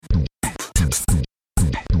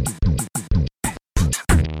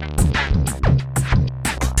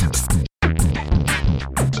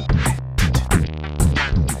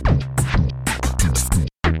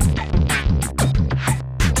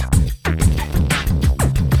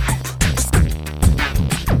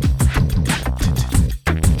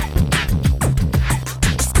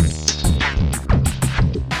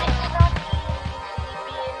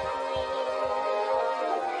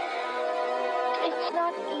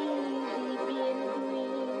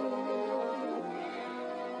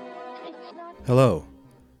Hello,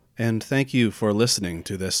 and thank you for listening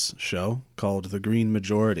to this show called The Green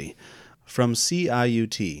Majority from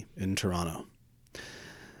CIUT in Toronto.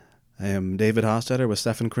 I am David Hostetter with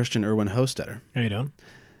Stefan Christian Irwin Hostetter. How you doing?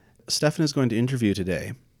 Stefan is going to interview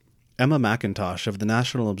today Emma McIntosh of the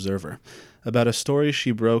National Observer about a story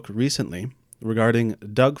she broke recently regarding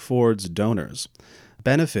Doug Ford's donors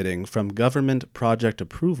benefiting from government project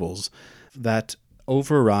approvals that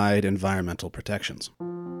override environmental protections.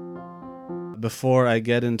 Before I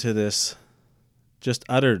get into this just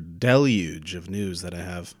utter deluge of news that I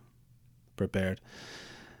have prepared,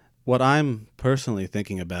 what I'm personally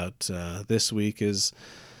thinking about this week is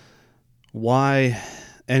why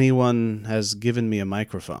anyone has given me a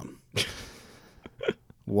microphone.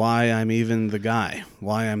 Why I'm even the guy.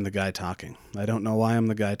 Why I'm the guy talking. I don't know why I'm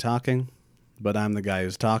the guy talking, but I'm the guy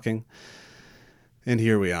who's talking. And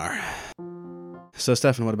here we are. So,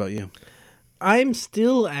 Stefan, what about you? I'm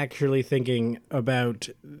still actually thinking about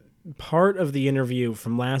part of the interview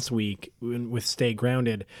from last week with Stay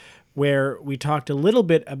Grounded, where we talked a little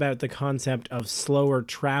bit about the concept of slower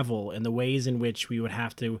travel and the ways in which we would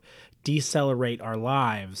have to decelerate our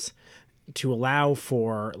lives to allow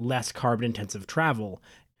for less carbon-intensive travel.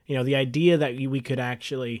 You know, the idea that we could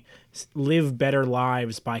actually live better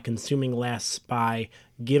lives by consuming less, by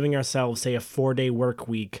giving ourselves, say, a 4-day work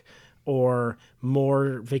week, or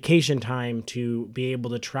more vacation time to be able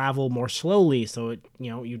to travel more slowly so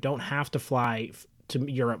you don't have to fly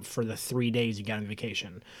to Europe for the 3 days you get on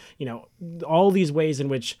vacation. All these ways in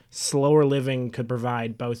which slower living could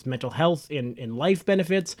provide both mental health and life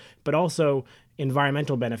benefits, but also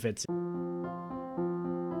environmental benefits.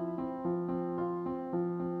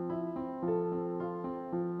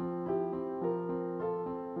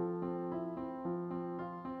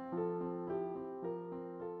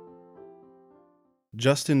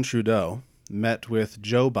 Justin Trudeau met with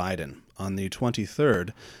Joe Biden on the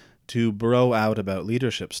 23rd to bro out about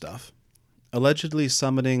leadership stuff, allegedly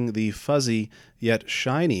summoning the fuzzy yet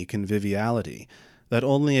shiny conviviality that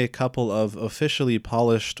only a couple of officially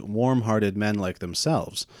polished, warm-hearted men like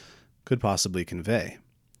themselves could possibly convey.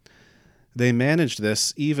 They managed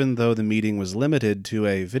this even though the meeting was limited to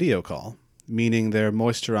a video call, meaning their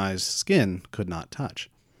moisturized skin could not touch.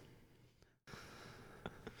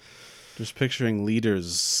 Just picturing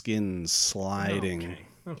leaders' skins sliding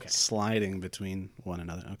between one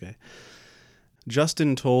another. Okay.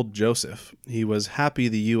 Justin told Joseph he was happy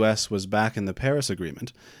the U.S. was back in the Paris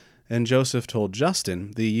Agreement, and Joseph told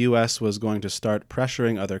Justin the U.S. was going to start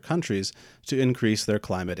pressuring other countries to increase their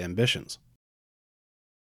climate ambitions.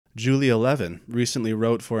 Julia Levin recently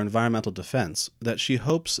wrote for Environmental Defense that she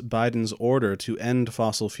hopes Biden's order to end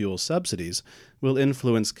fossil fuel subsidies will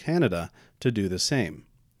influence Canada to do the same.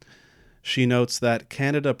 She notes that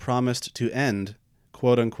Canada promised to end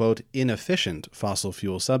quote-unquote inefficient fossil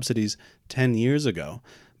fuel subsidies 10 years ago,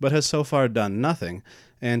 but has so far done nothing,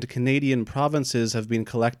 and Canadian provinces have been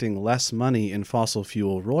collecting less money in fossil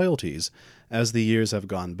fuel royalties as the years have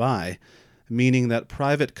gone by, meaning that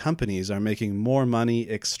private companies are making more money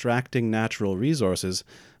extracting natural resources,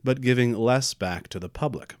 but giving less back to the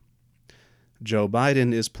public. Joe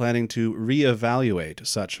Biden is planning to reevaluate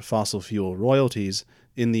such fossil fuel royalties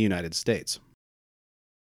in the United States.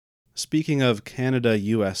 Speaking of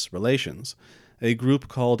Canada-U.S. relations, a group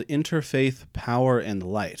called Interfaith Power and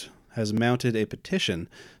Light has mounted a petition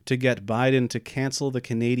to get Biden to cancel the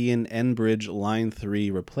Canadian Enbridge Line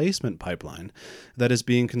 3 replacement pipeline that is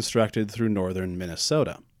being constructed through northern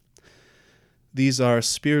Minnesota. These are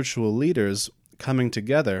spiritual leaders coming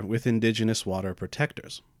together with Indigenous water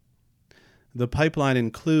protectors. The pipeline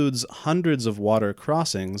includes hundreds of water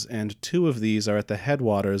crossings, and 2 of these are at the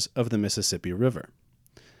headwaters of the Mississippi River.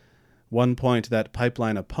 One point that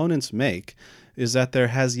pipeline opponents make is that there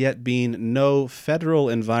has yet been no federal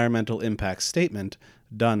environmental impact statement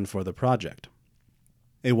done for the project.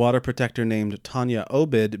 A water protector named Tanya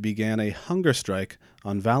Obid began a hunger strike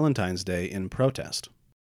on Valentine's Day in protest.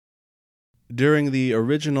 During the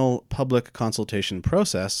original public consultation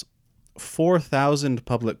process, 4,000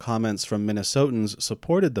 public comments from Minnesotans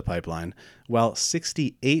supported the pipeline, while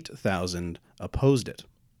 68,000 opposed it.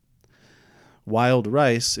 Wild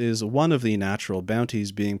rice is one of the natural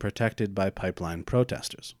bounties being protected by pipeline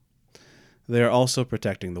protesters. They are also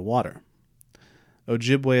protecting the water.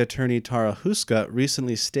 Ojibwe attorney Tara Huska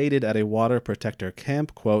recently stated at a water protector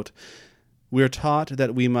camp, quote, "We're taught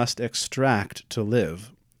that we must extract to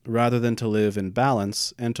live, rather than to live in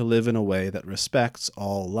balance and to live in a way that respects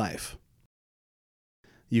all life."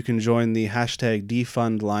 You can join the hashtag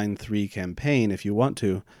Defund Line 3 campaign if you want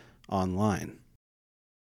to, online.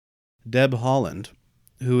 Deb Haaland,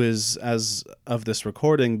 who is, as of this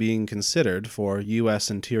recording, being considered for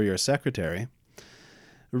U.S. Interior Secretary,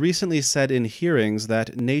 recently said in hearings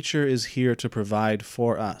that nature is here to provide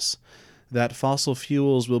for us, that fossil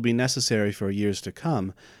fuels will be necessary for years to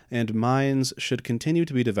come, and mines should continue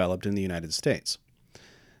to be developed in the United States.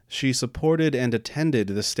 She supported and attended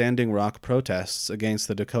the Standing Rock protests against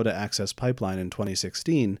the Dakota Access Pipeline in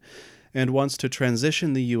 2016 and wants to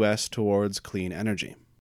transition the U.S. towards clean energy.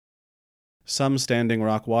 Some Standing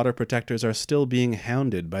Rock water protectors are still being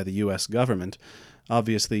hounded by the U.S. government,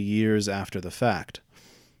 obviously years after the fact.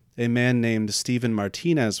 A man named Stephen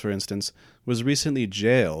Martinez, for instance, was recently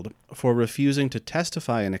jailed for refusing to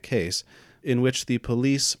testify in a case in which the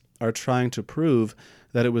police are trying to prove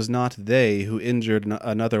that it was not they who injured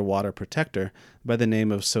another water protector by the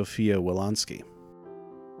name of Sophia Wilansky.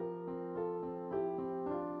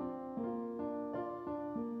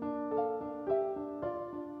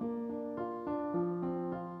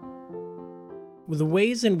 The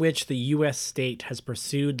ways in which the U.S. state has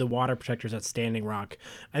pursued the water protectors at Standing Rock,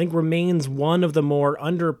 I think, remains one of the more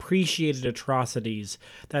underappreciated atrocities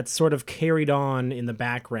that's sort of carried on in the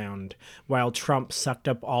background while Trump sucked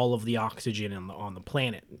up all of the oxygen on the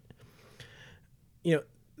planet. You know,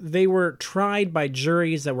 they were tried by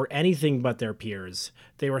juries that were anything but their peers.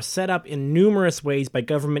 They were set up in numerous ways by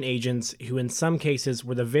government agents who in some cases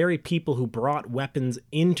were the very people who brought weapons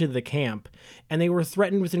into the camp, and they were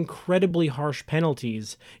threatened with incredibly harsh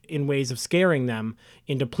penalties in ways of scaring them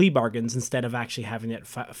into plea bargains instead of actually having it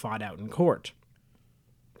fought out in court.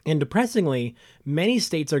 And depressingly, many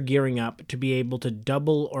states are gearing up to be able to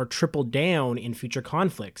double or triple down in future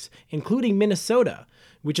conflicts, including Minnesota,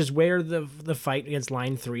 which is where the fight against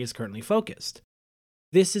Line 3 is currently focused.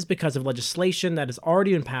 This is because of legislation that has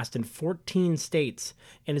already been passed in 14 states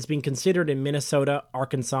and is being considered in Minnesota,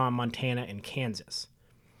 Arkansas, Montana, and Kansas.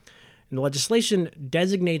 And the legislation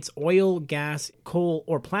designates oil, gas, coal,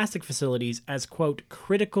 or plastic facilities as, quote,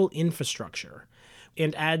 critical infrastructure,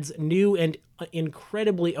 and adds new and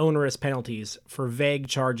incredibly onerous penalties for vague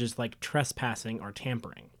charges like trespassing or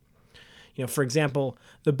tampering. You know, for example,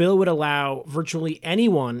 the bill would allow virtually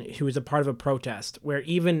anyone who is a part of a protest where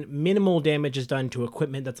even minimal damage is done to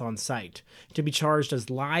equipment that's on site to be charged as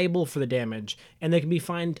liable for the damage, and they can be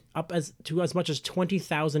fined up to as much as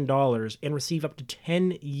 $20,000 and receive up to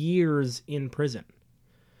 10 years in prison.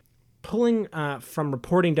 Pulling from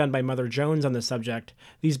reporting done by Mother Jones on the subject,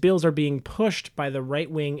 these bills are being pushed by the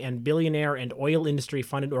right-wing and billionaire and oil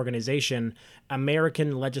industry-funded organization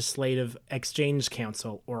American Legislative Exchange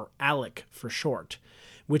Council, or ALEC for short,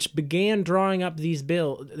 which began drawing up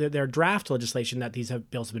their draft legislation that these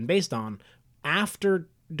bills have been based on after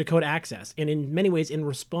Dakota Access, and in many ways in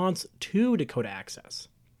response to Dakota Access.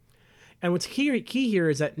 And what's key here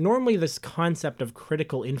is that normally this concept of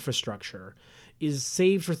critical infrastructure is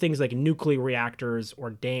saved for things like nuclear reactors or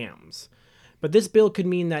dams. But this bill could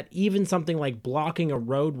mean that even something like blocking a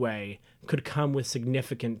roadway could come with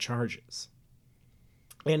significant charges.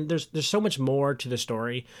 And there's so much more to the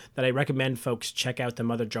story that I recommend folks check out the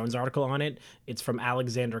Mother Jones article on it. It's from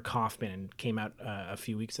Alexander Kaufman and came out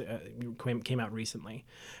came out recently.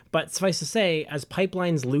 But suffice to say, as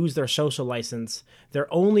pipelines lose their social license,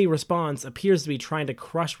 their only response appears to be trying to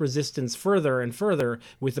crush resistance further and further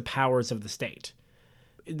with the powers of the state.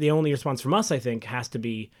 The only response from us, I think, has to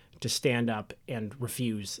be to stand up and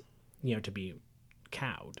refuse, to be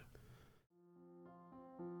cowed.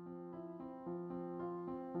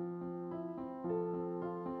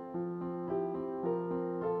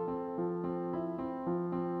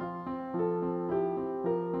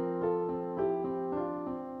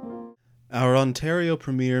 Our Ontario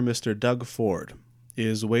Premier, Mr. Doug Ford,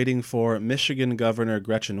 is waiting for Michigan Governor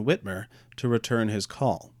Gretchen Whitmer to return his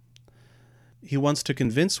call. He wants to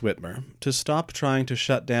convince Whitmer to stop trying to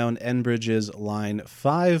shut down Enbridge's Line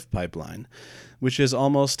 5 pipeline, which is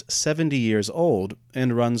almost 70 years old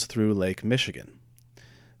and runs through Lake Michigan.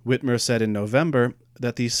 Whitmer said in November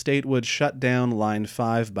that the state would shut down Line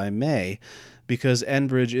 5 by May because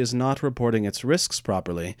Enbridge is not reporting its risks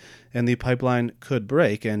properly, and the pipeline could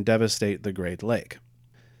break and devastate the Great Lake.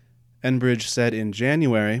 Enbridge said in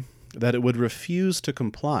January that it would refuse to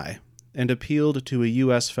comply and appealed to a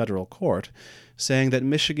U.S. federal court, saying that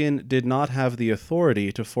Michigan did not have the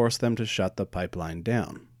authority to force them to shut the pipeline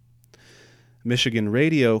down. Michigan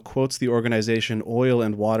Radio quotes the organization Oil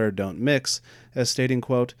and Water Don't Mix as stating,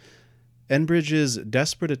 quote, Enbridge's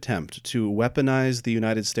desperate attempt to weaponize the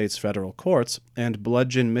United States federal courts and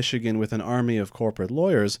bludgeon Michigan with an army of corporate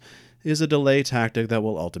lawyers is a delay tactic that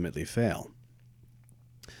will ultimately fail.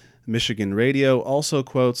 Michigan Radio also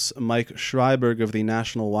quotes Mike Schreiberg of the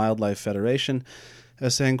National Wildlife Federation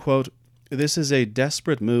as saying, quote, This is a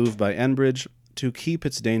desperate move by Enbridge to keep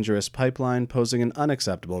its dangerous pipeline, posing an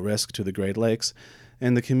unacceptable risk to the Great Lakes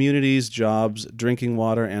and the communities, jobs, drinking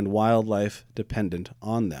water, and wildlife dependent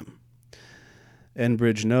on them.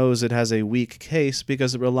 Enbridge knows it has a weak case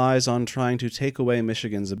because it relies on trying to take away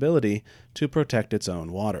Michigan's ability to protect its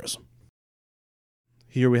own waters.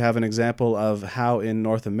 Here we have an example of how in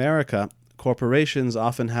North America, corporations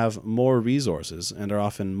often have more resources and are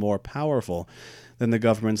often more powerful than the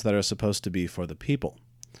governments that are supposed to be for the people.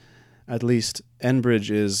 At least,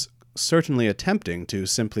 Enbridge is certainly attempting to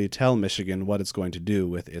simply tell Michigan what it's going to do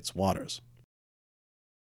with its waters.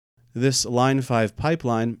 This Line 5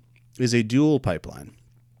 pipeline is a dual pipeline,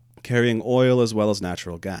 carrying oil as well as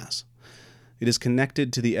natural gas. It is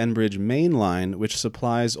connected to the Enbridge main line, which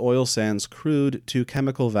supplies oil sands crude to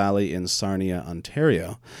Chemical Valley in Sarnia,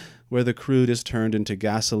 Ontario, where the crude is turned into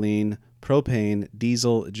gasoline, propane,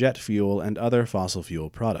 diesel, jet fuel, and other fossil fuel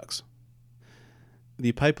products.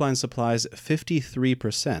 The pipeline supplies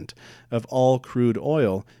 53% of all crude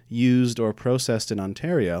oil used or processed in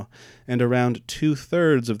Ontario, and around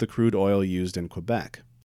 2/3 of the crude oil used in Quebec.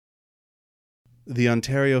 The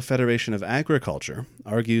Ontario Federation of Agriculture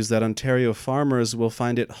argues that Ontario farmers will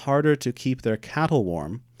find it harder to keep their cattle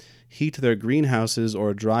warm, heat their greenhouses,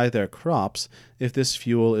 or dry their crops if this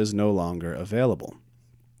fuel is no longer available.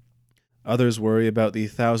 Others worry about the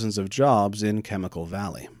thousands of jobs in Chemical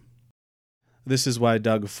Valley. This is why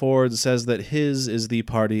Doug Ford says that his is the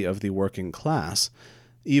party of the working class,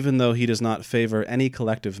 even though he does not favor any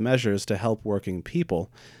collective measures to help working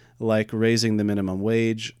people, like raising the minimum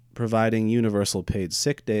wage, providing universal paid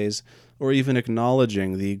sick days, or even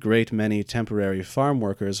acknowledging the great many temporary farm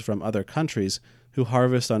workers from other countries who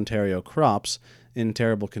harvest Ontario crops in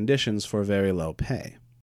terrible conditions for very low pay.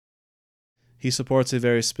 He supports a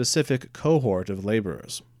very specific cohort of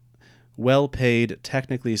laborers, well-paid,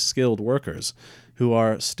 technically skilled workers who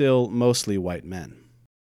are still mostly white men.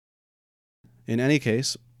 In any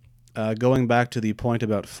case, going back to the point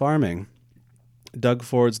about farming, Doug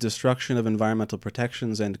Ford's destruction of environmental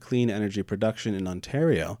protections and clean energy production in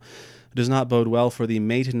Ontario does not bode well for the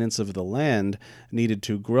maintenance of the land needed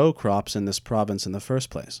to grow crops in this province in the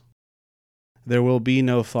first place. There will be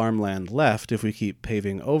no farmland left if we keep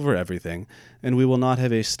paving over everything, and we will not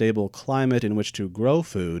have a stable climate in which to grow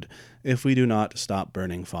food if we do not stop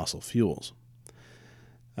burning fossil fuels.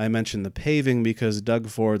 I mention the paving because Doug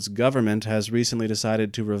Ford's government has recently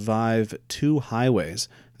decided to revive 2 highways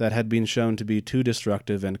that had been shown to be too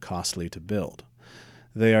destructive and costly to build.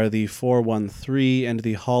 They are the 413 and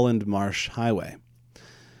the Holland Marsh Highway.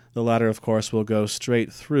 The latter, of course, will go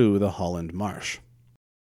straight through the Holland Marsh.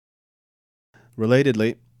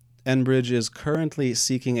 Relatedly, Enbridge is currently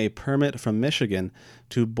seeking a permit from Michigan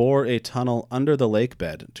to bore a tunnel under the lake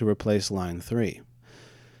bed to replace Line 3.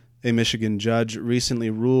 A Michigan judge recently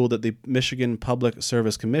ruled that the Michigan Public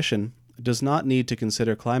Service Commission does not need to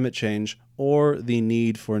consider climate change or the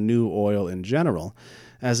need for new oil in general,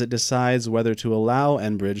 as it decides whether to allow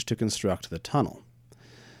Enbridge to construct the tunnel.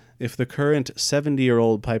 If the current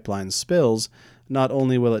 70-year-old pipeline spills, not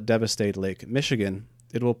only will it devastate Lake Michigan,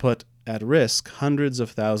 it will put at risk hundreds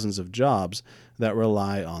of thousands of jobs that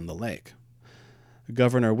rely on the lake.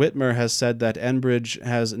 Governor Whitmer has said that Enbridge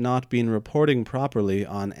has not been reporting properly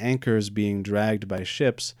on anchors being dragged by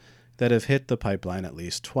ships that have hit the pipeline at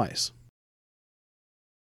least twice.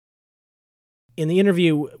 In the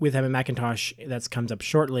interview with Emma McIntosh that comes up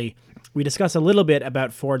shortly, we discuss a little bit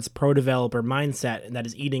about Ford's pro-developer mindset that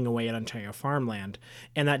is eating away at Ontario farmland,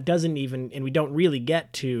 and that doesn't even, and we don't really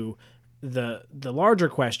get to the larger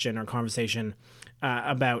question or conversation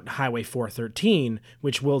about Highway 413,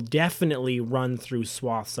 which will definitely run through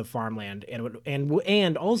swaths of farmland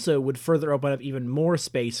and also would further open up even more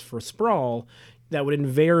space for sprawl that would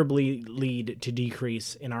invariably lead to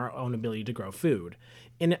decrease in our own ability to grow food.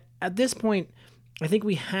 And at this point, I think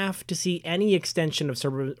we have to see any extension of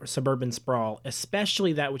suburban sprawl,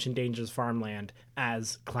 especially that which endangers farmland,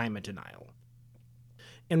 as climate denial.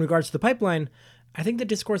 In regards to the pipeline, I think the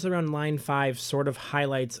discourse around Line 5 sort of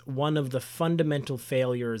highlights one of the fundamental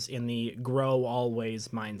failures in the grow always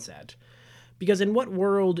mindset. Because in what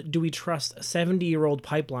world do we trust a 70-year-old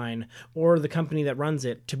pipeline or the company that runs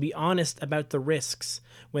it to be honest about the risks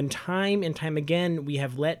when time and time again we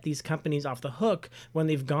have let these companies off the hook when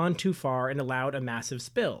they've gone too far and allowed a massive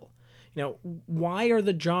spill? You know, why are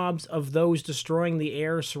the jobs of those destroying the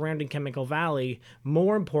air surrounding Chemical Valley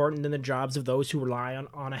more important than the jobs of those who rely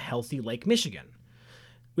on a healthy Lake Michigan?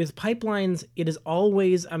 With pipelines, it is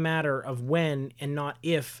always a matter of when and not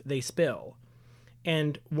if they spill.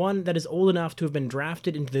 And one that is old enough to have been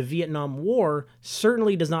drafted into the Vietnam War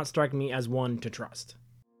certainly does not strike me as one to trust.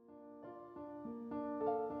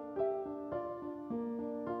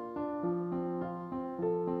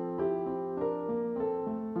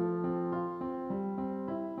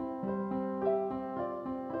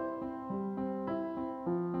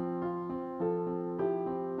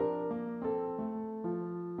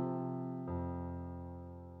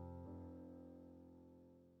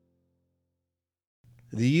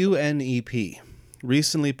 The UNEP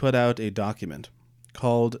recently put out a document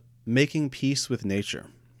called Making Peace with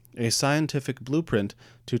Nature, a scientific blueprint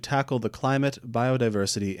to tackle the climate,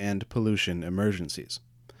 biodiversity, and pollution emergencies.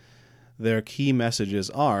 Their key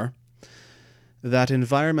messages are that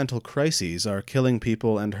environmental crises are killing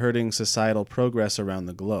people and hurting societal progress around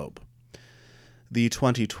the globe. The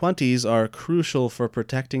 2020s are crucial for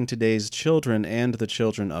protecting today's children and the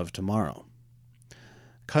children of tomorrow.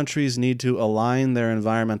 Countries need to align their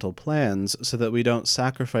environmental plans so that we don't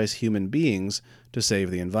sacrifice human beings to save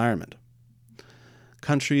the environment.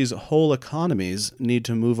 Countries' whole economies need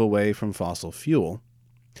to move away from fossil fuel,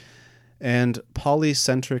 and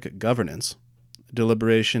polycentric governance,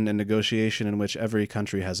 deliberation and negotiation in which every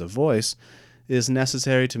country has a voice, is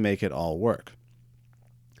necessary to make it all work.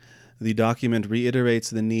 The document reiterates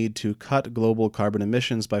the need to cut global carbon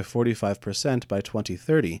emissions by 45% by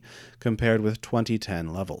 2030, compared with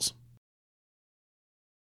 2010 levels.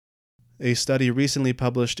 A study recently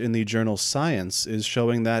published in the journal Science is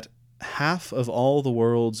showing that half of all the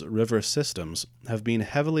world's river systems have been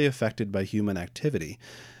heavily affected by human activity,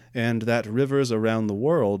 and that rivers around the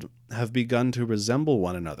world have begun to resemble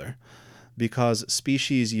one another because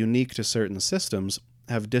species unique to certain systems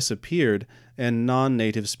have disappeared and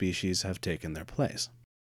non-native species have taken their place.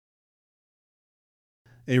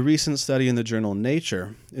 A recent study in the journal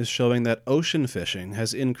Nature is showing that ocean fishing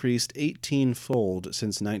has increased 18-fold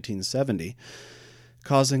since 1970,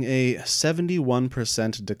 causing a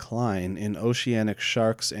 71% decline in oceanic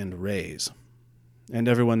sharks and rays. And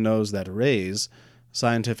everyone knows that rays,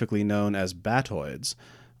 scientifically known as batoids,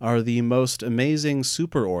 are the most amazing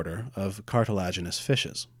superorder of cartilaginous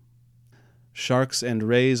fishes. Sharks and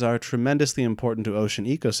rays are tremendously important to ocean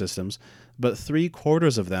ecosystems, but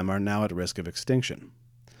 3/4 of them are now at risk of extinction.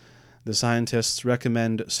 The scientists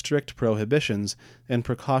recommend strict prohibitions and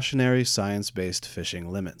precautionary science-based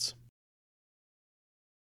fishing limits.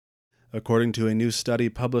 According to a new study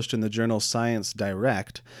published in the journal Science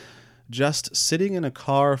Direct, just sitting in a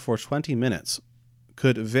car for 20 minutes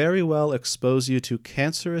could very well expose you to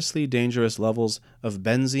cancerously dangerous levels of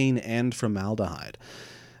benzene and formaldehyde,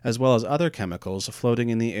 as well as other chemicals floating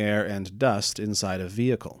in the air and dust inside a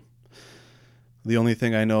vehicle. The only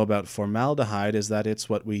thing I know about formaldehyde is that it's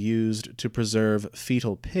what we used to preserve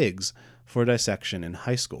fetal pigs for dissection in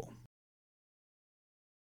high school.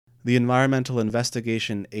 The Environmental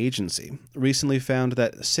Investigation Agency recently found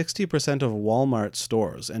that 60% of Walmart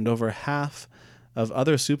stores and over half of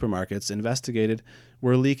other supermarkets investigated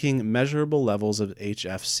were leaking measurable levels of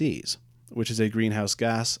HFCs, which is a greenhouse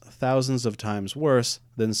gas thousands of times worse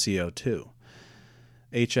than CO2.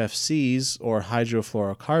 HFCs, or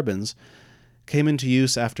hydrofluorocarbons, came into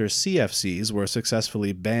use after CFCs were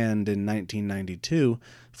successfully banned in 1992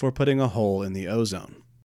 for putting a hole in the ozone.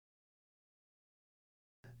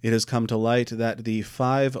 It has come to light that the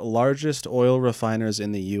 5 largest oil refiners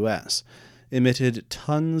in the U.S. emitted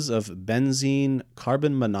tons of benzene,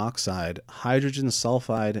 carbon monoxide, hydrogen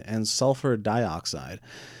sulfide, and sulfur dioxide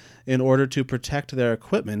in order to protect their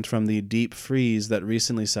equipment from the deep freeze that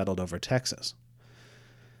recently settled over Texas.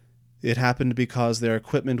 It happened because their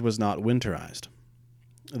equipment was not winterized.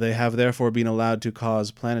 They have therefore been allowed to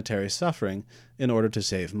cause planetary suffering in order to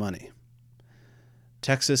save money.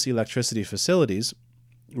 Texas electricity facilities,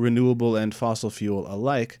 renewable and fossil fuel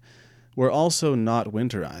alike, were also not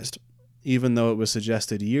winterized, even though it was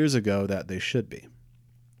suggested years ago that they should be.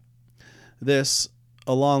 This,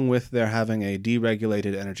 along with their having a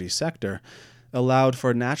deregulated energy sector, allowed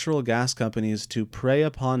for natural gas companies to prey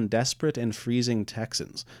upon desperate and freezing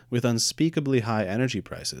Texans with unspeakably high energy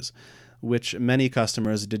prices, which many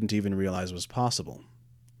customers didn't even realize was possible.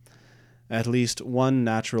 At least one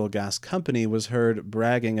natural gas company was heard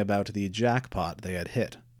bragging about the jackpot they had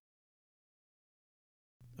hit.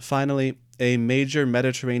 Finally, a major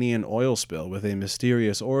Mediterranean oil spill with a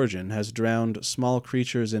mysterious origin has drowned small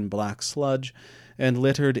creatures in black sludge and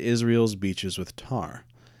littered Israel's beaches with tar.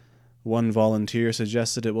 One volunteer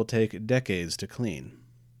suggested it will take decades to clean.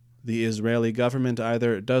 The Israeli government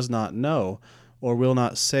either does not know or will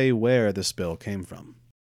not say where the spill came from.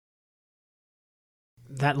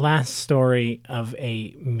 That last story of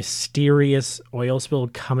a mysterious oil spill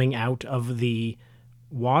coming out of the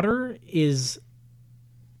water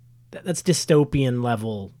that's dystopian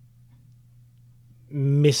level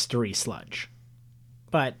mystery sludge.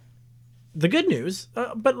 But the good news,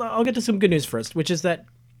 but I'll get to some good news first, which is that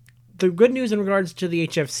the good news in regards to the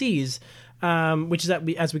HFCs, which is that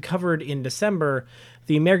as we covered in December,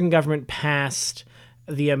 the American government passed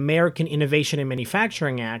the American Innovation and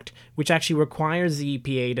Manufacturing Act, which actually requires the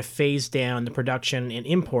EPA to phase down the production and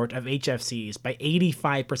import of HFCs by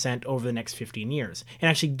 85% over the next 15 years, and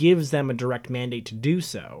actually gives them a direct mandate to do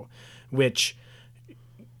so, which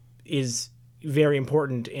is very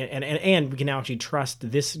important, and we can now actually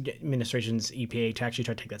trust this administration's EPA to actually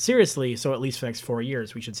try to take that seriously. So at least for the next 4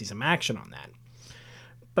 years, we should see some action on that.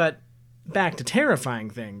 But back to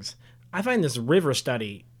terrifying things, I find this river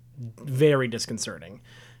study very disconcerting.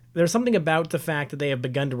 There's something about the fact that they have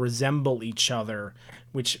begun to resemble each other,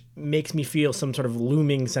 which makes me feel some sort of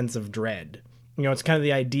looming sense of dread. It's kind of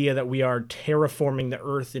the idea that we are terraforming the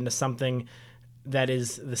Earth into something that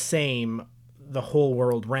is the same the whole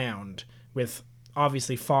world round, with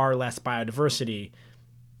obviously far less biodiversity.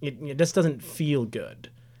 It just doesn't feel good.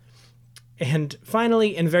 And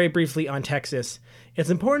finally, and very briefly on Texas, it's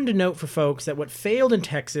important to note for folks that what failed in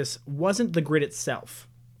Texas wasn't the grid itself.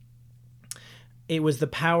 It was the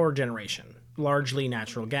power generation, largely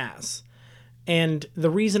natural gas. And the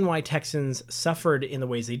reason why Texans suffered in the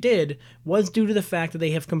ways they did was due to the fact that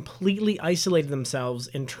they have completely isolated themselves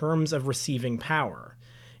in terms of receiving power.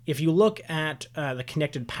 If you look at the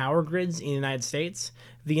connected power grids in the United States,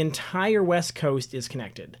 the entire West Coast is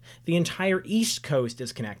connected. The entire East Coast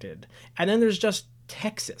is connected. And then there's just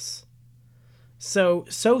Texas. So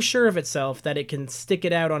sure of itself that it can stick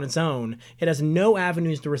it out on its own, it has no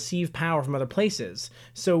avenues to receive power from other places.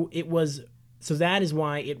 So that is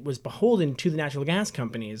why it was beholden to the natural gas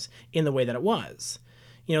companies in the way that it was.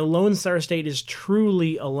 Lone Star State is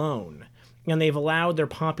truly alone, and they've allowed their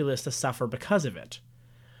populace to suffer because of it.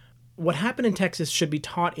 What happened in Texas should be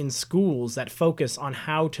taught in schools that focus on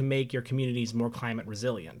how to make your communities more climate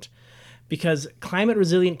resilient. Because climate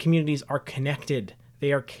resilient communities are connected.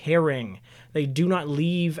 They are caring. They do not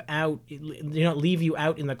leave you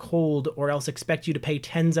out in the cold or else expect you to pay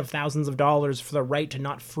tens of thousands of dollars for the right to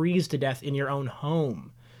not freeze to death in your own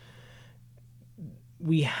home.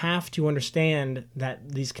 We have to understand that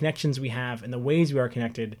these connections we have and the ways we are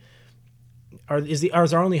connected is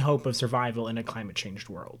our only hope of survival in a climate changed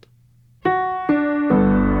world.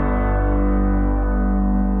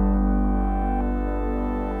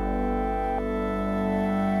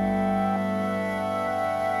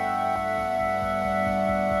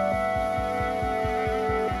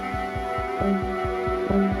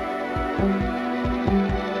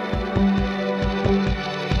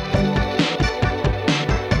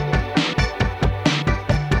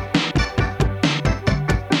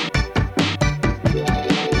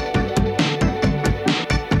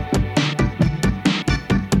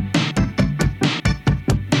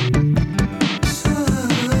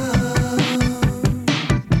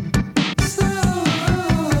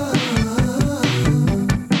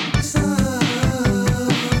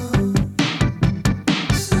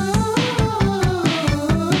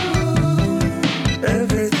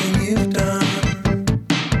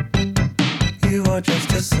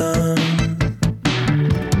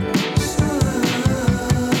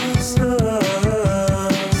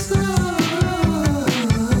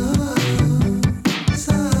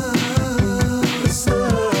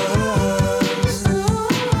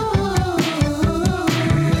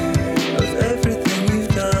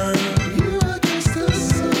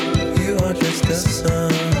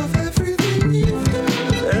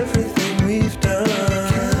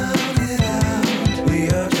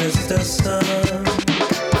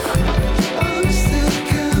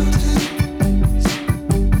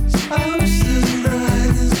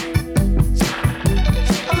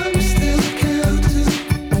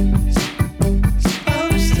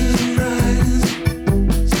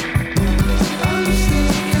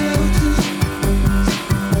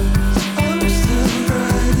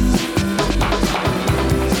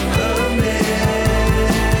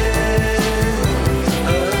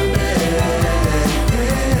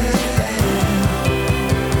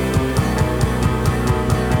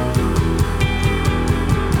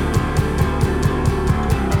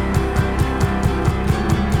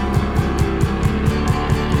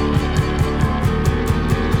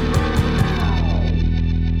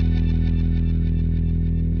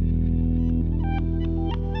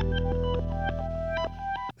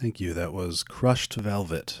 Thank you. That was Crushed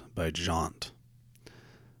Velvet by Jaunt.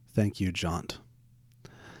 Thank you, Jaunt.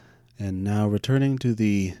 And now returning to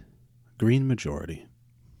the Green Majority.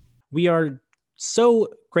 We are so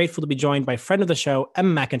grateful to be joined by friend of the show,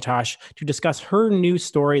 Emma McIntosh, to discuss her new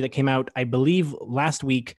story that came out, I believe, last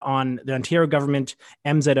week on the Ontario government,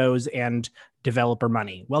 MZOs, and developer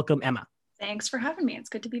money. Welcome, Emma. Thanks for having me. It's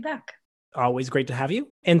good to be back. Always great to have you.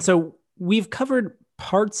 And so we've covered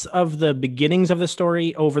parts of the beginnings of the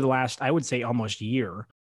story over the last, I would say, almost year.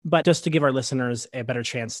 But just to give our listeners a better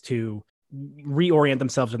chance to reorient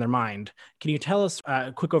themselves in their mind, can you tell us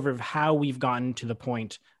a quick overview of how we've gotten to the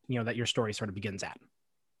point, that your story sort of begins at?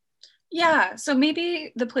 Yeah, so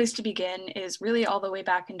maybe the place to begin is really all the way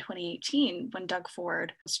back in 2018 when Doug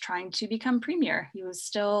Ford was trying to become premier. He was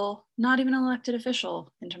still not even an elected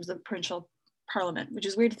official in terms of provincial parliament, which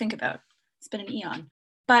is weird to think about. It's been an eon.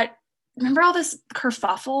 But remember all this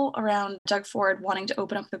kerfuffle around Doug Ford wanting to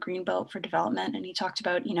open up the Greenbelt for development? And he talked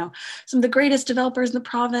about, some of the greatest developers in the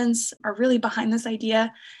province are really behind this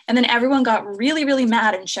idea. And then everyone got really, really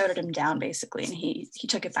mad and shouted him down, basically. And he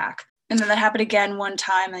took it back. And then that happened again one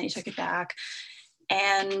time, and he took it back.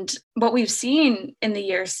 And what we've seen in the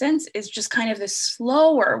years since is just kind of this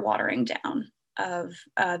slower watering down of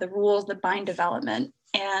the rules that bind development.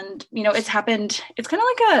 And, it's happened, it's kind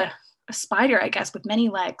of like a spider, I guess, with many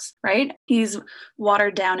legs, right? He's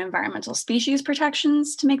watered down environmental species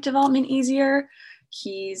protections to make development easier.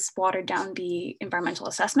 He's watered down the environmental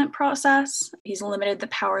assessment process. He's limited the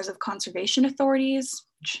powers of conservation authorities,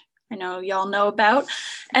 which I know y'all know about.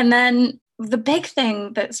 And then the big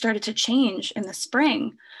thing that started to change in the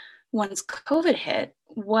spring once COVID hit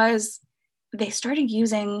was they started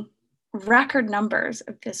using record numbers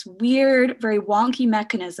of this weird, very wonky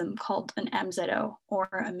mechanism called an MZO, or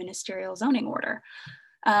a ministerial zoning order.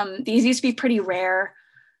 These used to be pretty rare,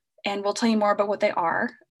 and we'll tell you more about what they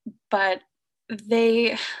are, but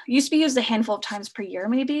they used to be used a handful of times per year,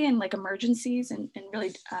 maybe in like emergencies and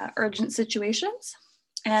really urgent situations.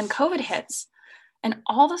 And COVID hits, and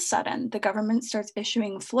all of a sudden the government starts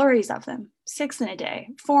issuing flurries of them, 6 in a day,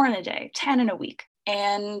 4 in a day, 10 in a week.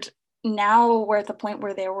 And now we're at the point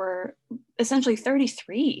where there were essentially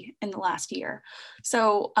 33 in the last year.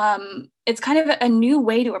 So it's kind of a new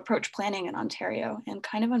way to approach planning in Ontario, and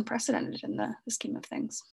kind of unprecedented in the scheme of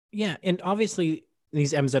things. Yeah, and obviously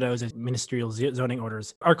these MZOs, as ministerial zoning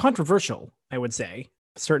orders, are controversial, I would say,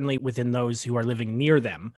 certainly within those who are living near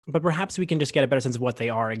them. But perhaps we can just get a better sense of what they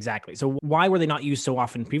are exactly. So why were they not used so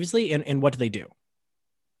often previously, and what do they do?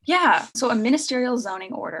 Yeah, so a ministerial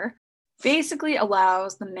zoning order basically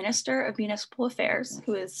allows the Minister of Municipal Affairs,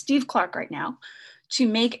 who is Steve Clark right now, to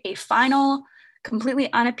make a final, completely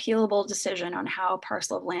unappealable decision on how a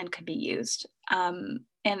parcel of land could be used. And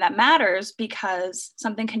that matters because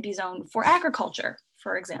something can be zoned for agriculture,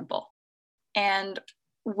 for example. And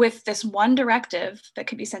with this one directive that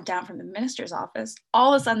could be sent down from the minister's office,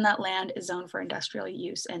 all of a sudden that land is zoned for industrial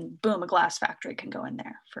use, and boom, a glass factory can go in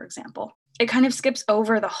there, for example. It kind of skips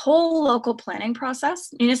over the whole local planning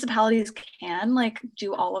process. Municipalities can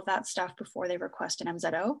do all of that stuff before they request an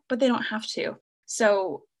MZO, but they don't have to.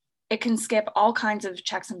 So it can skip all kinds of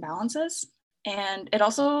checks and balances. And it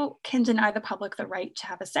also can deny the public the right to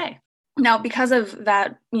have a say. Now, because of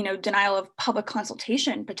that, denial of public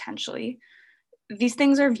consultation potentially, these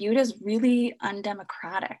things are viewed as really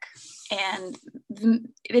undemocratic. And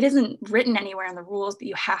it isn't written anywhere in the rules that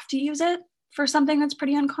you have to use it for something that's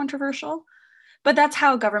pretty uncontroversial. But that's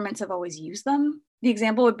how governments have always used them. The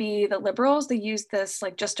example would be the Liberals. They used this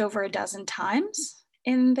just over a dozen times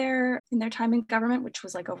in their time in government, which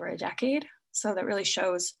was over a decade. So that really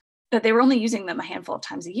shows that they were only using them a handful of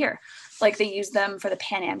times a year. They used them for the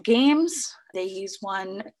Pan Am Games. They used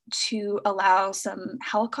one to allow some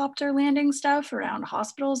helicopter landing stuff around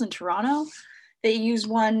hospitals in Toronto. They used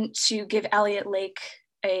one to give Elliott Lake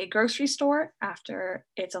a grocery store after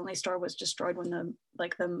its only store was destroyed when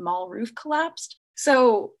the mall roof collapsed.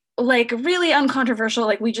 So really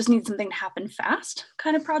uncontroversial, we just need something to happen fast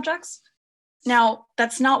kind of projects. Now,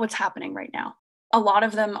 that's not what's happening right now. A lot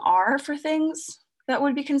of them are for things that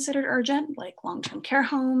would be considered urgent, like long-term care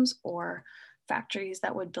homes or factories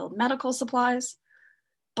that would build medical supplies.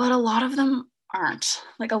 But a lot of them aren't.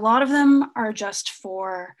 A lot of them are just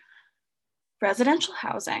for residential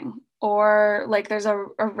housing, or there's a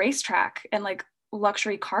racetrack and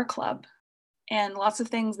luxury car club, and lots of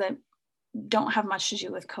things that don't have much to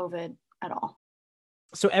do with COVID at all.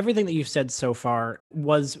 So everything that you've said so far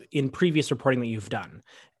was in previous reporting that you've done.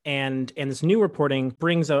 And this new reporting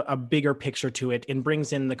brings a bigger picture to it and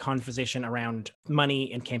brings in the conversation around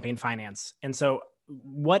money and campaign finance. And so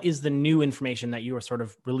what is the new information that you were sort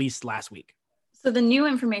of released last week? So the new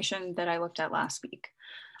information that I looked at last week,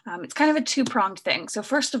 it's kind of a two-pronged thing. So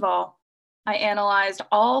first of all, I analyzed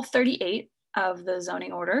all 38 of the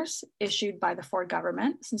zoning orders issued by the Ford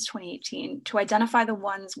government since 2018 to identify the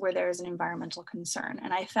ones where there is an environmental concern.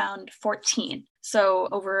 And I found 14. So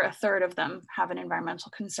over a third of them have an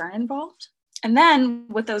environmental concern involved. And then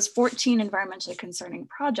with those 14 environmentally concerning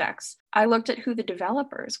projects, I looked at who the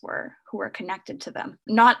developers were who were connected to them.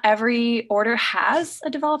 Not every order has a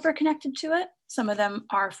developer connected to it. Some of them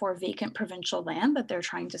are for vacant provincial land that they're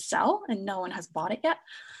trying to sell and no one has bought it yet.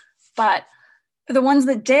 But for the ones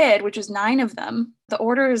that did, which was 9 of them, the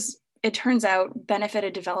orders, it turns out,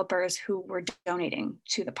 benefited developers who were donating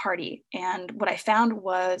to the party. And what I found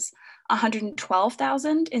was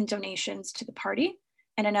 112,000 in donations to the party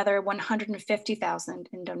and another 150,000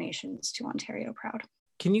 in donations to Ontario Proud.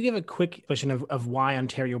 Can you give a quick explanation of why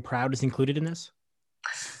Ontario Proud is included in this?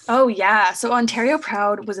 Oh, yeah. So Ontario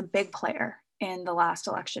Proud was a big player in the last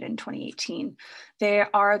election in 2018. They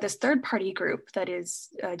are this third-party group that is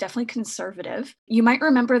definitely conservative. You might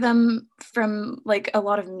remember them from like a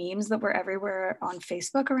lot of memes that were everywhere on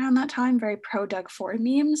Facebook around that time, very pro Doug Ford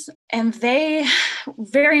memes. And they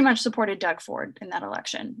very much supported Doug Ford in that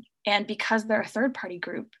election. And because they're a third-party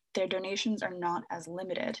group, their donations are not as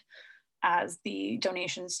limited as the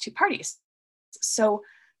donations to parties. So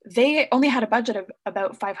they only had a budget of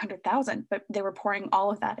about 500,000, but they were pouring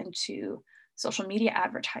all of that into social media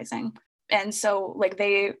advertising. And so like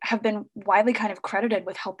they have been widely kind of credited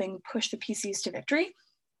with helping push the PCs to victory.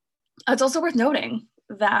 It's also worth noting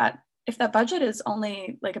that if that budget is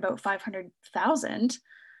only like about 500,000,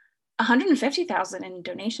 150,000 in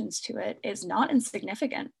donations to it is not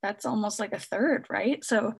insignificant. That's almost like a third, right?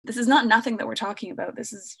 So this is not nothing that we're talking about.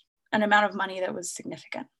 This is an amount of money that was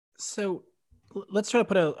significant. So let's try to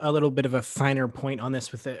put a little bit of a finer point on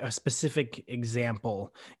this with a specific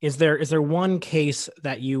example. Is there one case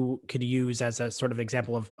that you could use as a sort of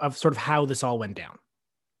example of sort of how this all went down?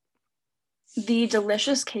 The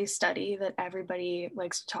delicious case study that everybody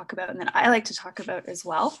likes to talk about and that I like to talk about as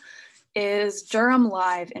well is Durham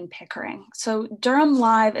Live in Pickering. So Durham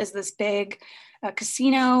Live is this big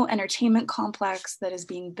casino entertainment complex that is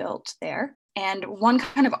being built there. And one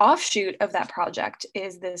kind of offshoot of that project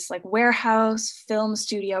is this like warehouse film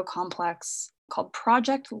studio complex called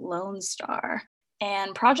Project Lone Star.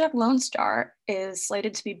 And Project Lone Star is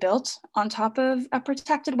slated to be built on top of a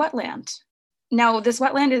protected wetland. Now, this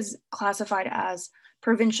wetland is classified as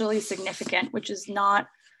provincially significant, which is not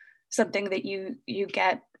something that you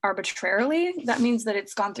get arbitrarily. That means that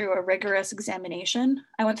it's gone through a rigorous examination.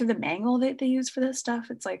 I went through the manual that they use for this stuff.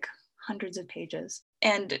 It's like hundreds of pages.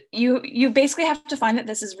 And you basically have to find that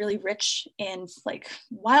this is really rich in like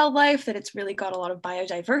wildlife, that it's really got a lot of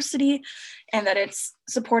biodiversity, and that it's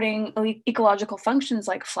supporting ecological functions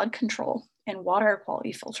like flood control and water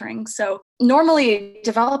quality filtering. So normally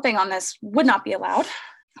developing on this would not be allowed,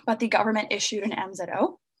 but the government issued an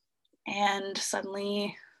MZO and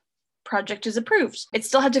suddenly project is approved. It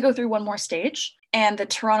still had to go through one more stage, and the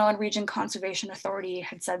Toronto and Region Conservation Authority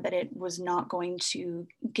had said that it was not going to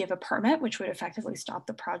give a permit, which would effectively stop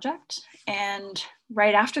the project. And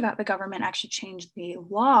right after that, the government actually changed the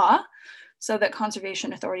law so that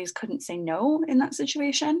conservation authorities couldn't say no in that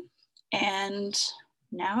situation. And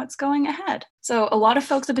now it's going ahead. So a lot of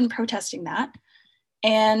folks have been protesting that.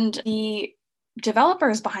 And the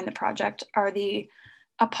developers behind the project are the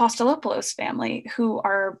Apostolopoulos family, who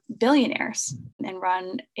are billionaires and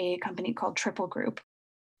run a company called Triple Group.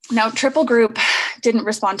 Now, Triple Group didn't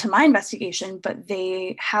respond to my investigation, but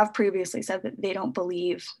they have previously said that they don't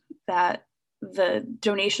believe that the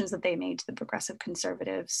donations that they made to the Progressive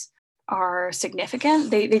Conservatives are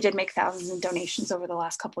significant. They did make thousands of donations over the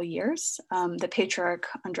last couple of years, the patriarch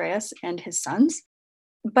Andreas and his sons,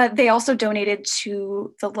 but they also donated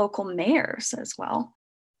to the local mayors as well.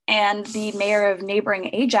 And the mayor of neighboring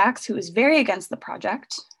Ajax, who is very against the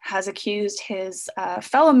project, has accused his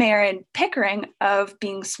fellow mayor in Pickering of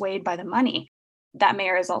being swayed by the money. That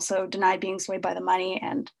mayor is also denied being swayed by the money.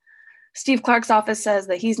 And Steve Clark's office says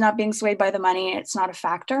that he's not being swayed by the money. It's not a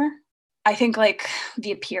factor. I think like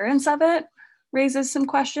the appearance of it raises some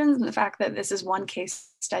questions. And the fact that this is one case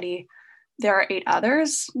study, there are 8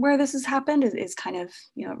 others where this has happened is kind of,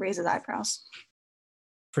 raises eyebrows.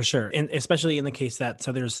 For sure. And especially in the case that,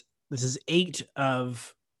 this is 8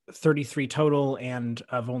 of 33 total, and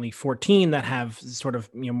of only 14 that have sort of,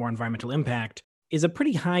 more environmental impact, is a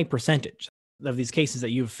pretty high percentage of these cases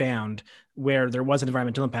that you've found where there was an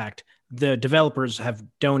environmental impact. The developers have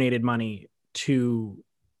donated money to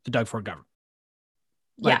the Doug Ford government.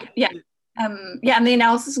 Yeah. And the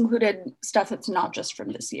analysis included stuff that's not just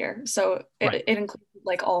from this year. So it included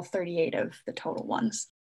like all 38 of the total ones.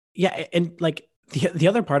 Yeah. And like, the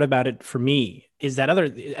other part about it for me is that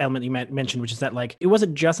other element you mentioned, which is that like it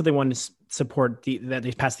wasn't just that they wanted to support that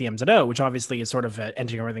they passed the MZO, which obviously is sort of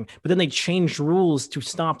ending everything, but then they changed rules to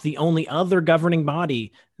stop the only other governing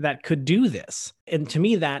body that could do this. And to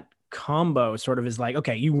me, that combo sort of is like,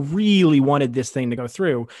 okay, you really wanted this thing to go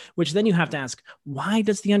through, which then you have to ask, why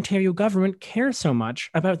does the Ontario government care so much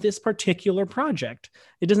about this particular project?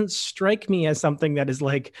 It doesn't strike me as something that is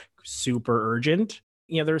like super urgent.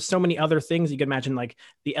 There's so many other things you can imagine. Like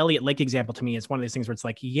the Elliott Lake example to me is one of these things where it's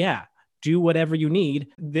like, yeah, do whatever you need.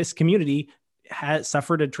 This community has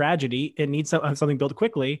suffered a tragedy. It needs something built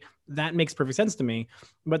quickly. That makes perfect sense to me.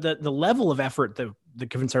 But the level of effort that the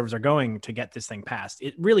Conservatives are going to get this thing passed,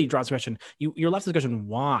 it really draws the question. You're left with the question,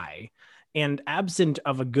 why? And absent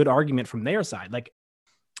of a good argument from their side, like,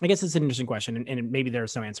 I guess it's an interesting question, and maybe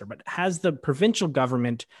there's no answer, but has the provincial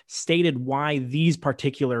government stated why these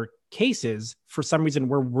particular cases, for some reason,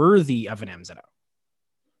 were worthy of an MZO?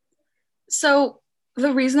 So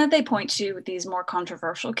the reason that they point to these more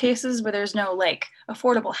controversial cases where there's no like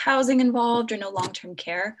affordable housing involved or no long-term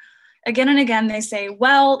care, again and again, they say,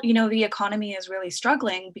 well, the economy is really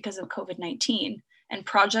struggling because of COVID-19, and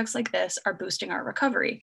projects like this are boosting our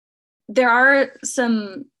recovery. There are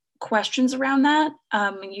some questions around that.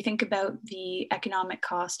 When you think about the economic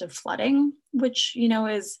cost of flooding, which,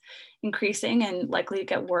 is increasing and likely to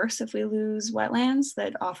get worse if we lose wetlands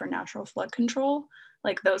that offer natural flood control,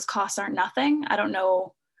 like those costs aren't nothing. I don't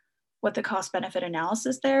know what the cost benefit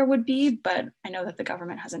analysis there would be, but I know that the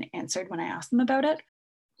government hasn't answered when I asked them about it.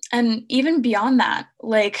 And even beyond that,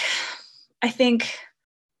 like, I think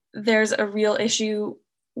there's a real issue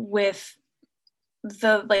with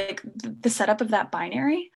the setup of that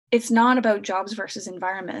binary. It's not about jobs versus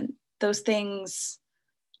environment. Those things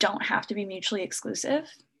don't have to be mutually exclusive.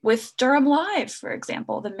 With Durham Live, for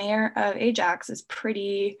example, the mayor of Ajax is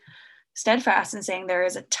pretty steadfast in saying there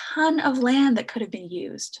is a ton of land that could have been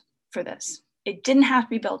used for this. It didn't have to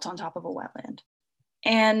be built on top of a wetland.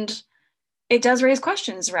 And it does raise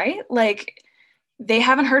questions, right? Like, they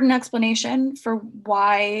haven't heard an explanation for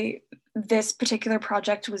why this particular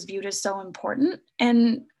project was viewed as so important.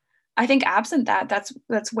 And I think absent that,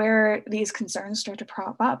 that's where these concerns start to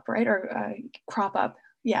prop up, right? Or crop up.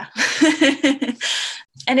 Yeah.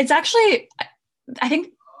 And it's actually, I think,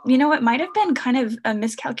 it might have been kind of a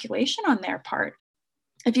miscalculation on their part.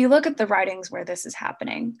 If you look at the ridings where this is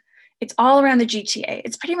happening, it's all around the GTA.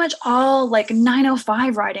 It's pretty much all like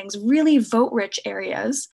 905 ridings, really vote-rich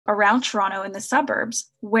areas around Toronto in the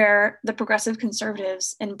suburbs where the Progressive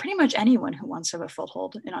Conservatives and pretty much anyone who wants to have a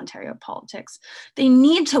foothold in Ontario politics, they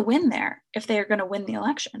need to win there if they are going to win the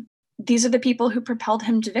election. These are the people who propelled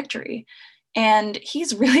him to victory. And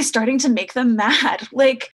he's really starting to make them mad.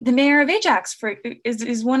 Like the mayor of Ajax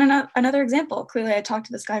is another example. Clearly, I talked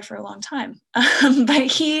to this guy for a long time. But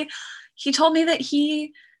he told me that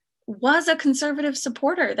he was a Conservative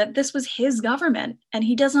supporter, that this was his government, and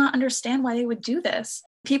he does not understand why they would do this.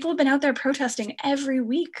 People have been out there protesting every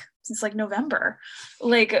week since like November.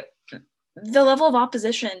 Like, the level of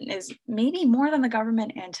opposition is maybe more than the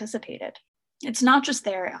government anticipated. It's not just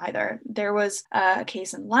there either. There was a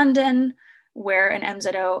case in London where an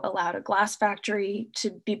MZO allowed a glass factory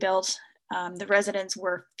to be built. The residents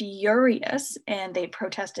were furious and they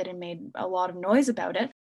protested and made a lot of noise about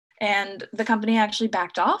it. And the company actually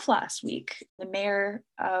backed off last week. The mayor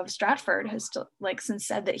of Stratford has still, since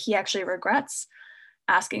said that he actually regrets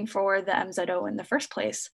asking for the MZO in the first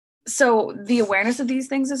place. So the awareness of these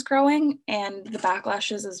things is growing, and the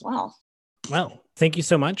backlash is as well. Well, thank you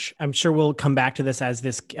so much. I'm sure we'll come back to this as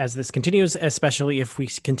this continues, especially if we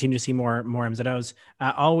continue to see more MZOs.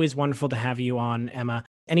 Always wonderful to have you on, Emma.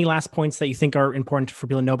 Any last points that you think are important for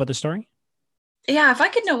people to know about the story? Yeah, if I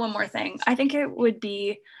could know one more thing, I think it would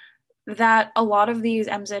be that a lot of these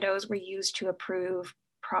MZOs were used to approve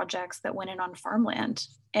projects that went in on farmland.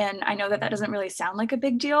 And I know that doesn't really sound like a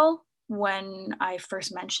big deal when I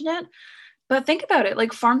first mentioned it, but think about it.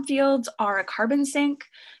 Like, farm fields are a carbon sink.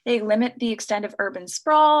 They limit the extent of urban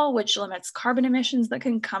sprawl, which limits carbon emissions that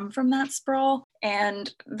can come from that sprawl.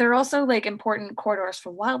 And they're also important corridors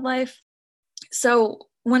for wildlife. So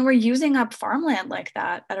when we're using up farmland like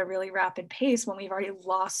that at a really rapid pace, when we've already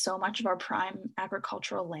lost so much of our prime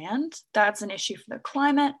agricultural land, that's an issue for the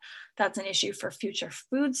climate. That's an issue for future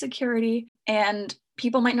food security. And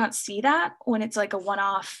people might not see that when it's like a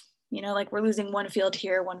one-off, we're losing one field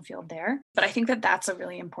here, one field there. But I think that that's a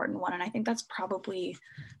really important one. And I think that's probably,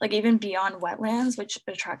 even beyond wetlands, which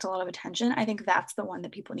attract a lot of attention, I think that's the one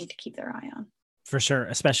that people need to keep their eye on. For sure,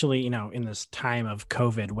 especially, in this time of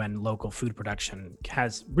COVID when local food production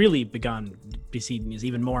has really begun to be seen as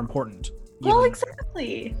even more important. Well,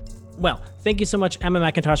 exactly. Well, thank you so much, Emma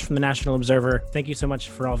McIntosh from the National Observer. Thank you so much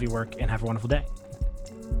for all of your work, and have a wonderful day.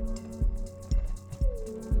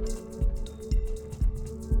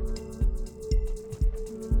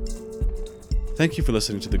 Thank you for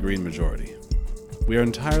listening to The Green Majority. We are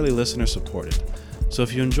entirely listener supported, so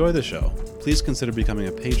if you enjoy the show, please consider becoming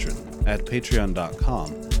a patron at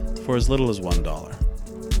patreon.com for as little as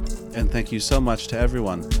 $1. And thank you so much to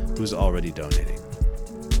everyone who's already donating.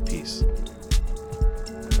 Peace.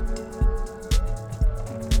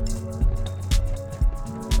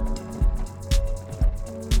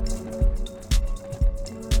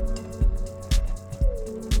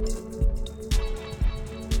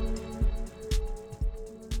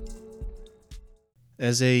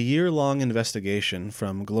 As a year-long investigation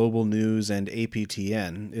from Global News and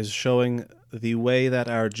APTN is showing the way that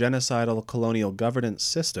our genocidal colonial governance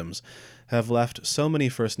systems have left so many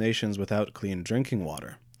First Nations without clean drinking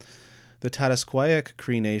water. The Tatasquayak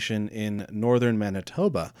Cree Nation in northern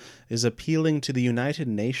Manitoba is appealing to the United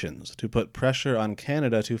Nations to put pressure on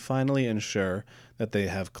Canada to finally ensure that they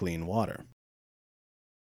have clean water.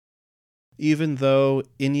 Even though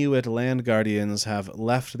Inuit land guardians have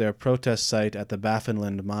left their protest site at the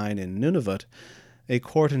Baffinland mine in Nunavut, a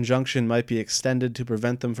court injunction might be extended to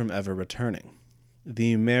prevent them from ever returning.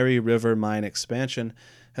 The Mary River mine expansion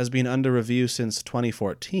has been under review since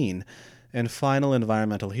 2014, and final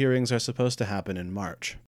environmental hearings are supposed to happen in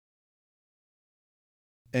March.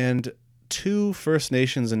 And 2 First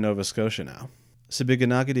Nations in Nova Scotia now,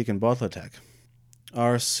 Sibiganagadik and Botlekek,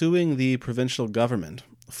 are suing the provincial government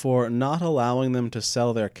for not allowing them to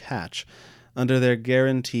sell their catch under their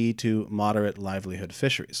guarantee to moderate livelihood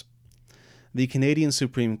fisheries. The Canadian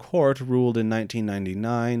Supreme Court ruled in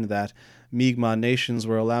 1999 that Mi'kmaq nations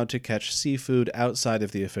were allowed to catch seafood outside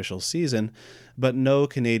of the official season, but no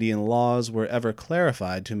Canadian laws were ever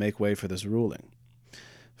clarified to make way for this ruling.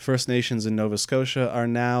 First Nations in Nova Scotia are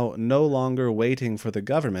now no longer waiting for the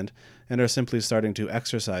government and are simply starting to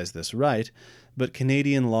exercise this right, but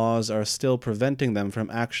Canadian laws are still preventing them from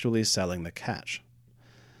actually selling the catch.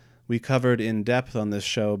 We covered in depth on this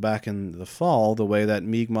show back in the fall the way that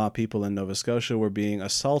Mi'kmaq people in Nova Scotia were being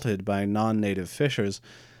assaulted by non-native fishers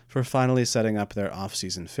for finally setting up their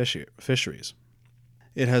off-season fisheries.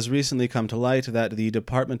 It has recently come to light that the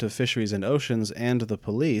Department of Fisheries and Oceans and the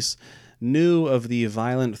police knew of the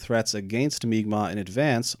violent threats against Mi'kmaq in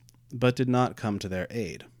advance, but did not come to their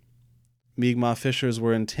aid. Mi'kmaq fishers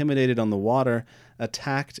were intimidated on the water,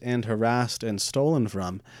 attacked and harassed and stolen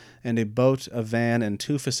from, and a boat, a van, and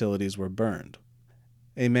 2 facilities were burned.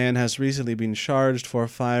 A man has recently been charged for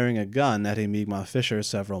firing a gun at a Mi'kmaq fisher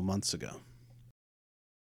several months ago.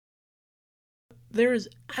 There is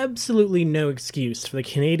absolutely no excuse for the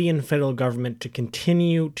Canadian federal government to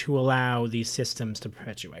continue to allow these systems to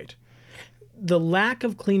perpetuate. The lack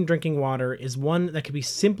of clean drinking water is one that can be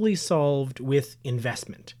simply solved with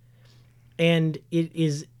investment. And it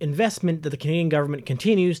is investment that the Canadian government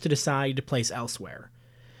continues to decide to place elsewhere.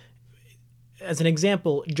 As an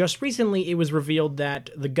example, just recently it was revealed that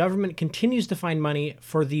the government continues to find money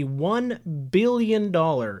for the $1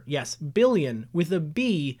 billion, yes, billion with a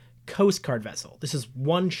B, Coast Guard vessel. This is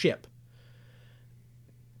one ship.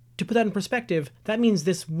 To put that in perspective, that means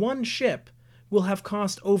this one ship will have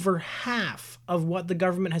cost over half of what the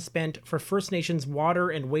government has spent for First Nations water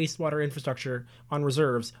and wastewater infrastructure on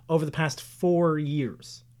reserves over the past 4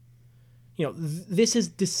 years. This is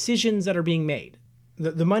decisions that are being made.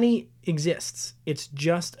 The money exists. It's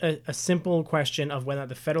just a simple question of whether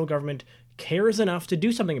the federal government cares enough to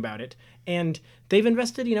do something about it. And they've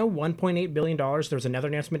invested, $1.8 billion. There was another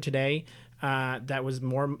announcement today that was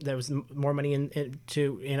more money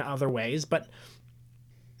in other ways. But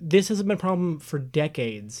this has been a problem for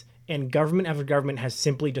decades, and government after government has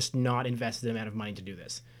simply just not invested the amount of money to do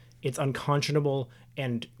this. It's unconscionable,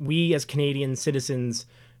 and we as Canadian citizens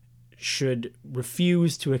should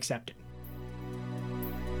refuse to accept it.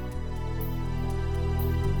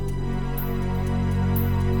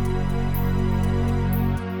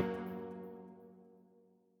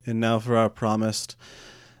 And now for our promised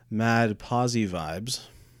Mad Posy Vibes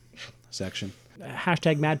section.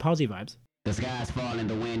 Hashtag Mad Posy Vibes. The sky's falling,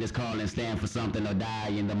 the wind is calling, stand for something or die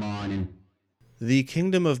in the morning. The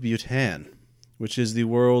Kingdom of Bhutan, which is the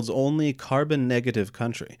world's only carbon-negative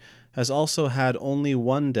country, has also had only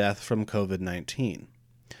 1 death from COVID-19.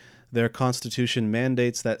 Their constitution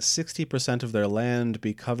mandates that 60% of their land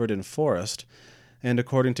be covered in forest, and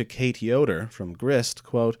according to Kate Yoder from Grist,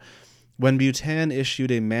 quote, when Bhutan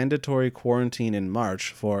issued a mandatory quarantine in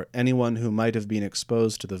March for anyone who might have been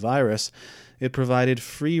exposed to the virus, it provided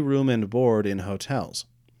free room and board in hotels.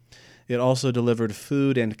 It also delivered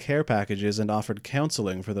food and care packages and offered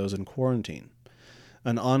counseling for those in quarantine.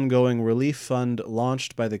 An ongoing relief fund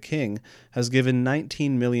launched by the king has given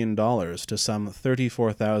 $19 million to some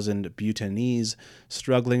 34,000 Bhutanese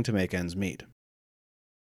struggling to make ends meet.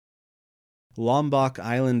 Lombok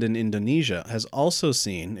Island in Indonesia has also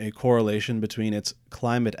seen a correlation between its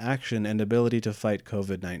climate action and ability to fight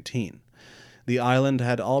COVID-19. The island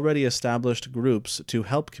had already established groups to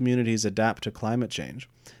help communities adapt to climate change,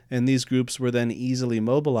 and these groups were then easily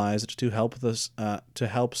mobilized to help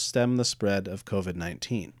stem the spread of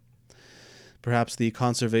COVID-19. Perhaps the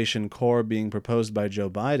Conservation Corps being proposed by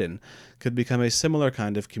Joe Biden could become a similar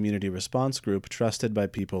kind of community response group trusted by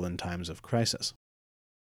people in times of crisis.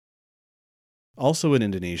 Also in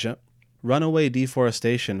Indonesia, runaway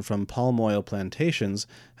deforestation from palm oil plantations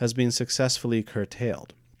has been successfully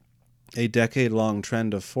curtailed. A decade-long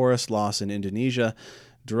trend of forest loss in Indonesia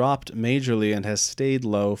dropped majorly and has stayed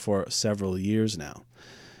low for several years now.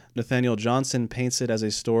 Nathaniel Johnson paints it as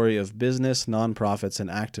a story of business, nonprofits, and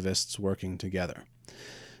activists working together.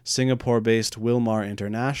 Singapore-based Wilmar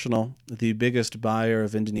International, the biggest buyer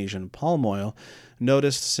of Indonesian palm oil,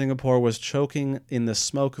 noticed Singapore was choking in the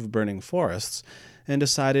smoke of burning forests and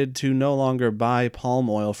decided to no longer buy palm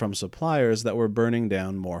oil from suppliers that were burning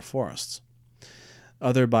down more forests.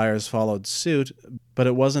 Other buyers followed suit, but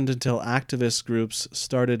it wasn't until activist groups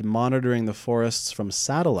started monitoring the forests from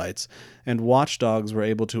satellites and watchdogs were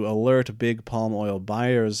able to alert big palm oil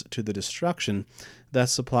buyers to the destruction that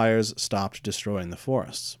suppliers stopped destroying the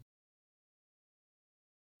forests.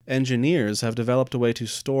 Engineers have developed a way to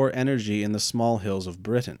store energy in the small hills of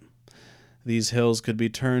Britain. These hills could be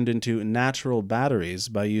turned into natural batteries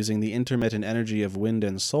by using the intermittent energy of wind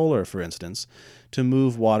and solar, for instance, to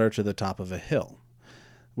move water to the top of a hill.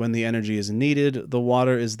 When the energy is needed, the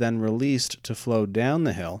water is then released to flow down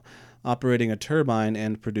the hill, operating a turbine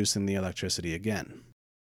and producing the electricity again.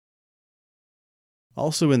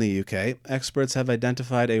 Also in the UK, experts have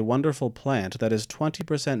identified a wonderful plant that is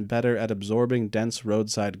 20% better at absorbing dense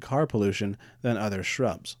roadside car pollution than other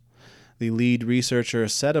shrubs. The lead researcher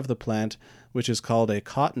said of the plant, which is called a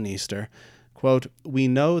cotoneaster, quote, "We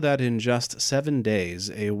know that in just 7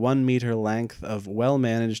 days, a 1 meter length of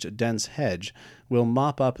well-managed dense hedge will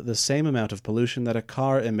mop up the same amount of pollution that a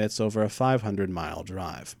car emits over a 500-mile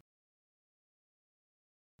drive."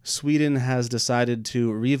 Sweden has decided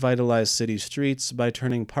to revitalize city streets by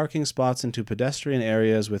turning parking spots into pedestrian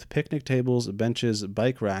areas with picnic tables, benches,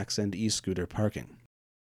 bike racks, and e-scooter parking.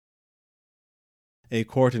 A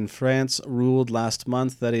court in France ruled last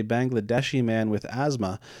month that a Bangladeshi man with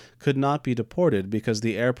asthma could not be deported because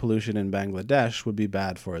the air pollution in Bangladesh would be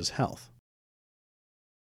bad for his health.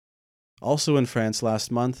 Also in France last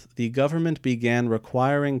month, the government began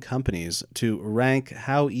requiring companies to rank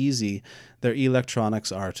how easy their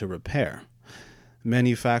electronics are to repair.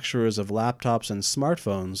 Manufacturers of laptops and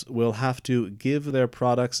smartphones will have to give their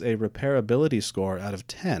products a repairability score out of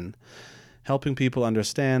 10, helping people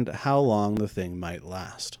understand how long the thing might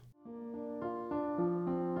last.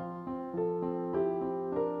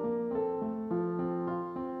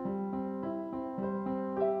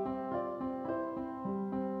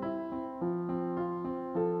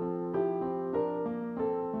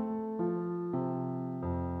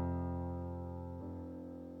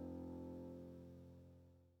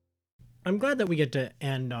 I'm glad that we get to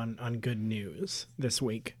end on good news this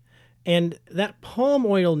week. And that palm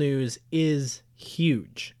oil news is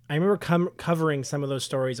huge. I remember covering some of those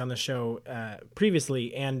stories on the show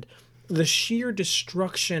previously, and the sheer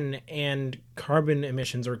destruction and carbon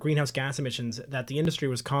emissions or greenhouse gas emissions that the industry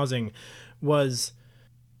was causing was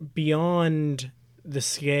beyond the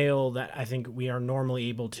scale that I think we are normally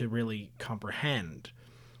able to really comprehend.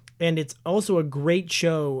 And it's also a great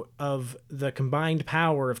show of the combined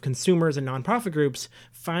power of consumers and nonprofit groups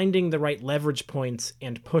finding the right leverage points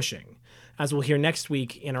and pushing. As we'll hear next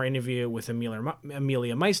week in our interview with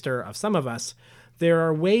Amelia Meister of Some of Us, there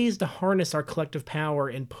are ways to harness our collective power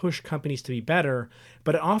and push companies to be better,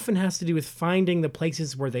 but it often has to do with finding the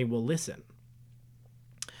places where they will listen.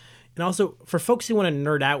 And also, for folks who want to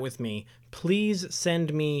nerd out with me, please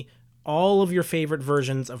send me all of your favorite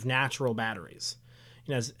versions of natural batteries.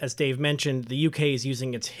 You know, as Dave mentioned, the UK is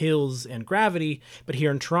using its hills and gravity, but here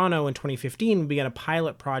in Toronto in 2015, we began a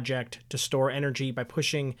pilot project to store energy by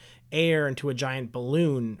pushing air into a giant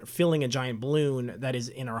balloon, filling a giant balloon that is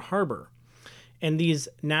in our harbor. And these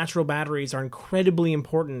natural batteries are incredibly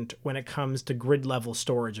important when it comes to grid-level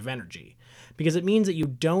storage of energy, because it means that you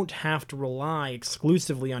don't have to rely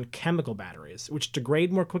exclusively on chemical batteries, which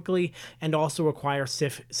degrade more quickly and also require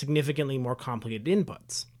significantly more complicated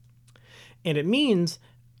inputs. And it means,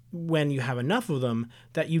 when you have enough of them,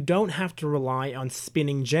 that you don't have to rely on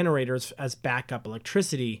spinning generators as backup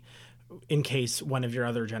electricity in case one of your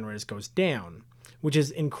other generators goes down, which is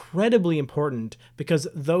incredibly important because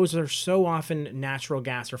those are so often natural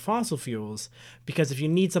gas or fossil fuels, because if you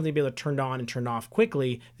need something to be able to turn on and turn off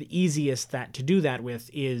quickly, the easiest to do that with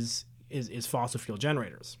is fossil fuel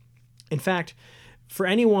generators. In fact, For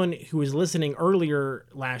anyone who was listening earlier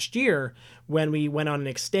last year, when we went on an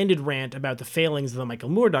extended rant about the failings of the Michael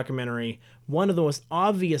Moore documentary, one of the most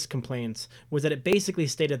obvious complaints was that it basically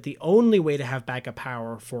stated the only way to have backup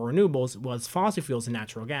power for renewables was fossil fuels and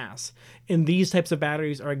natural gas. And these types of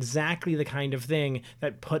batteries are exactly the kind of thing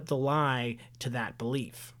that put the lie to that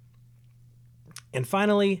belief. And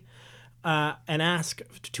finally, an ask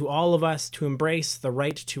to all of us to embrace the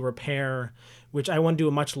right to repair, which I want to do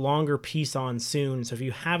a much longer piece on soon. So if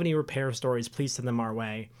you have any repair stories, please send them our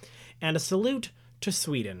way. And a salute to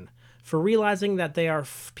Sweden for realizing that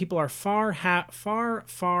people are far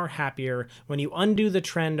happier when you undo the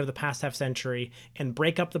trend of the past half century and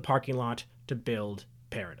break up the parking lot to build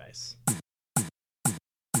paradise.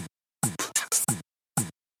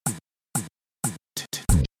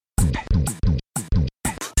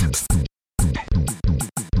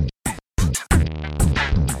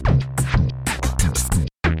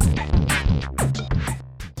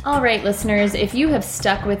 All right, listeners, if you have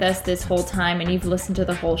stuck with us this whole time and you've listened to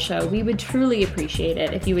the whole show, we would truly appreciate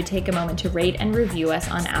it if you would take a moment to rate and review us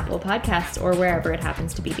on Apple Podcasts or wherever it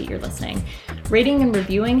happens to be that you're listening. Rating and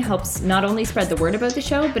reviewing helps not only spread the word about the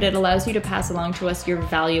show, but it allows you to pass along to us your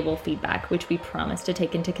valuable feedback, which we promise to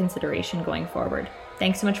take into consideration going forward.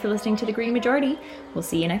 Thanks so much for listening to The Green Majority. We'll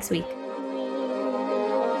see you next week.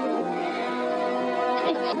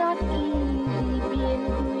 It's not easy being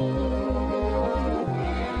green.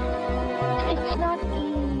 It's not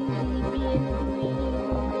easy being green.